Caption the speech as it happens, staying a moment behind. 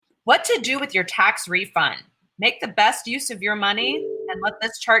What to do with your tax refund? Make the best use of your money and let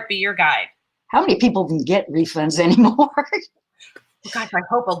this chart be your guide. How many people can get refunds anymore? Gosh, I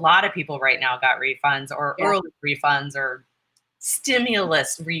hope a lot of people right now got refunds or Yeah. early refunds or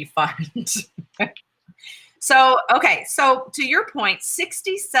stimulus refunds. So to your point,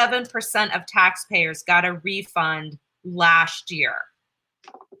 67% of taxpayers got a refund last year,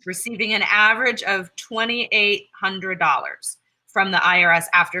 receiving an average of $2,800 from the IRS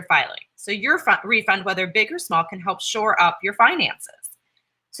after filing. So your refund, whether big or small, can help shore up your finances.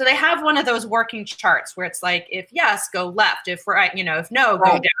 So they have one of those working charts where it's like, if yes, go left. If right, if no,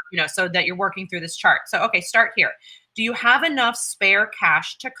 go down, so that you're working through this chart. So, okay, start here. Do you have enough spare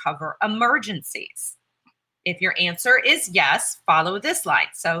cash to cover emergencies? If your answer is yes, follow this line.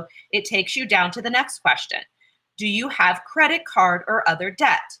 So it takes you down to the next question. Do you have credit card or other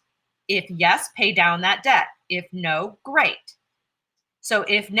debt? If yes, pay down that debt. If no, great. So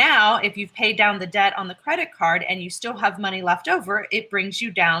if you've paid down the debt on the credit card and you still have money left over, it brings you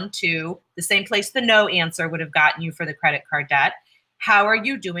down to the same place the no answer would have gotten you for the credit card debt. How are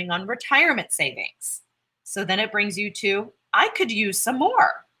you doing on retirement savings? So then it brings you to, I could use some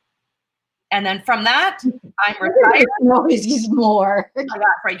more. And then from that, I'm retired. You can always use more. Oh my God,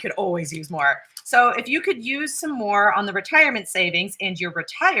 right, you could always use more. So if you could use some more on the retirement savings and you're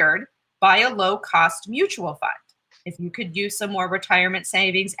retired, buy a low-cost mutual fund. If you could use some more retirement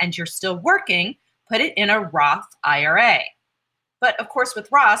savings and you're still working, put it in a Roth IRA. But of course,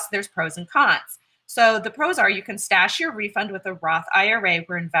 with Roth, there's pros and cons. So the pros are you can stash your refund with a Roth IRA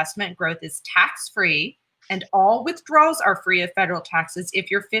where investment growth is tax-free and all withdrawals are free of federal taxes if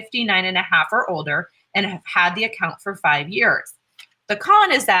you're 59 and a half or older and have had the account for 5 years. The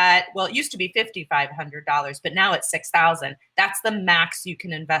con is that, well, it used to be $5,500, but now it's $6,000. That's the max you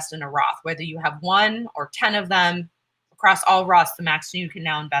can invest in a Roth. Whether you have 1 or 10 of them, across all Roths, the max you can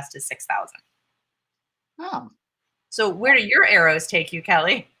now invest is $6,000. Oh. So where do your arrows take you,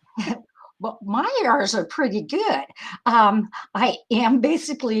 Kelly? Well, my arrows are pretty good. I am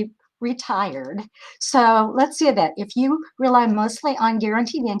basically retired. So let's say that if you rely mostly on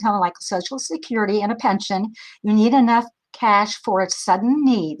guaranteed income like Social Security and a pension, you need enough cash for its sudden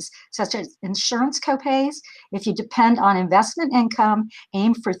needs, such as insurance copays. If you depend on investment income,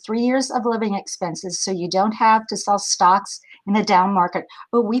 aim for 3 years of living expenses so you don't have to sell stocks in a down market.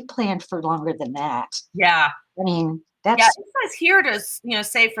 But we planned for longer than that. Yeah. I mean, it says here to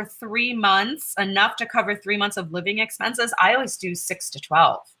save for 3 months, enough to cover 3 months of living expenses. I always do 6 to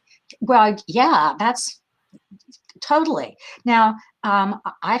 12. Well, yeah, that's totally. Now,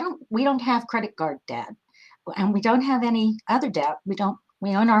 we don't have credit card debt, and we don't have any other debt. We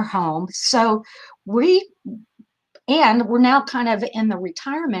own our home. So we're now kind of in the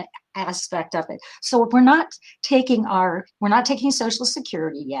retirement aspect of it. So we're not taking Social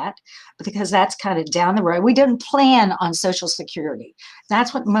Security yet, because that's kind of down the road. We didn't plan on Social Security.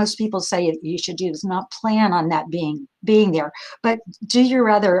 That's what most people say you should do, is not plan on that being there, but do your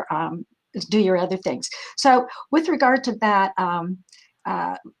other things. So with regard to that,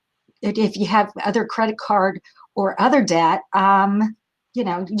 if you have other credit card or other debt,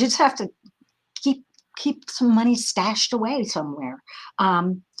 you just have to keep some money stashed away somewhere.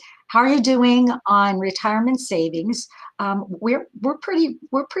 How are you doing on retirement savings? We're pretty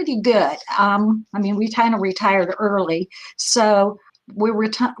good. We kind of retired early, so we're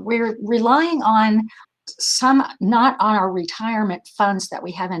relying on some, not on our retirement funds that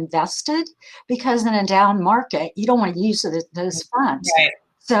we have invested, because in a down market, you don't want to use those funds. Right.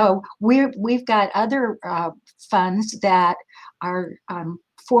 So we've got other funds that are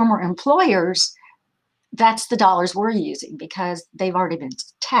former employers. That's the dollars we're using because they've already been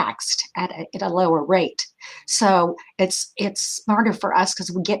taxed at a lower rate. So it's smarter for us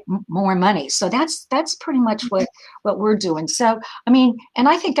because we get more money. So that's pretty much what we're doing. So and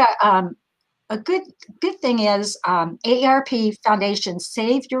I think a good thing is AARP Foundation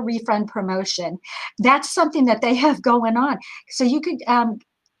Save Your Refund promotion. That's something that they have going on. So you could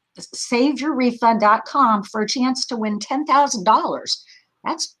saveyourrefund.com for a chance to win $10,000.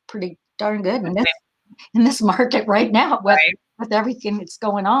 That's pretty darn good in this market right now with everything that's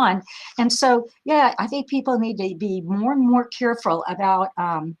going on. And so, yeah, I think people need to be more and more careful about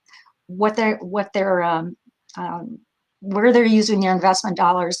what they're where they're using their investment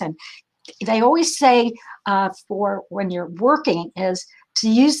dollars. And they always say for when you're working is to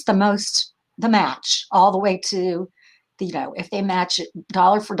use the match all the way to, if they match it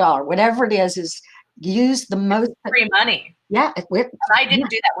dollar for dollar, whatever it is use the most free money. Yeah. I didn't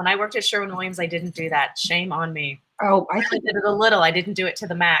do that. When I worked at Sherwin-Williams, I didn't do that. Shame on me. Oh, I did it a little. I didn't do it to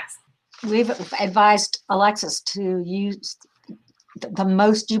the max. We've advised Alexis to the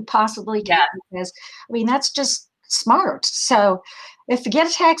most you possibly can. Yeah. Because I mean, that's just smart. So if you get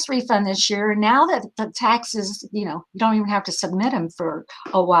a tax refund this year, now that the taxes, you don't even have to submit them for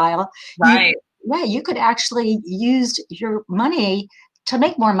a while. Right. You could actually use your money to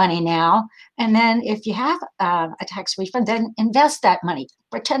make more money now. And then if you have a tax refund, then invest that money.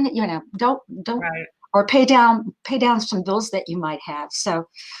 Pretend that, don't, Right. or pay down some bills that you might have. So,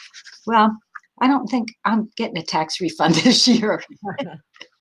 well, I don't think I'm getting a tax refund this year.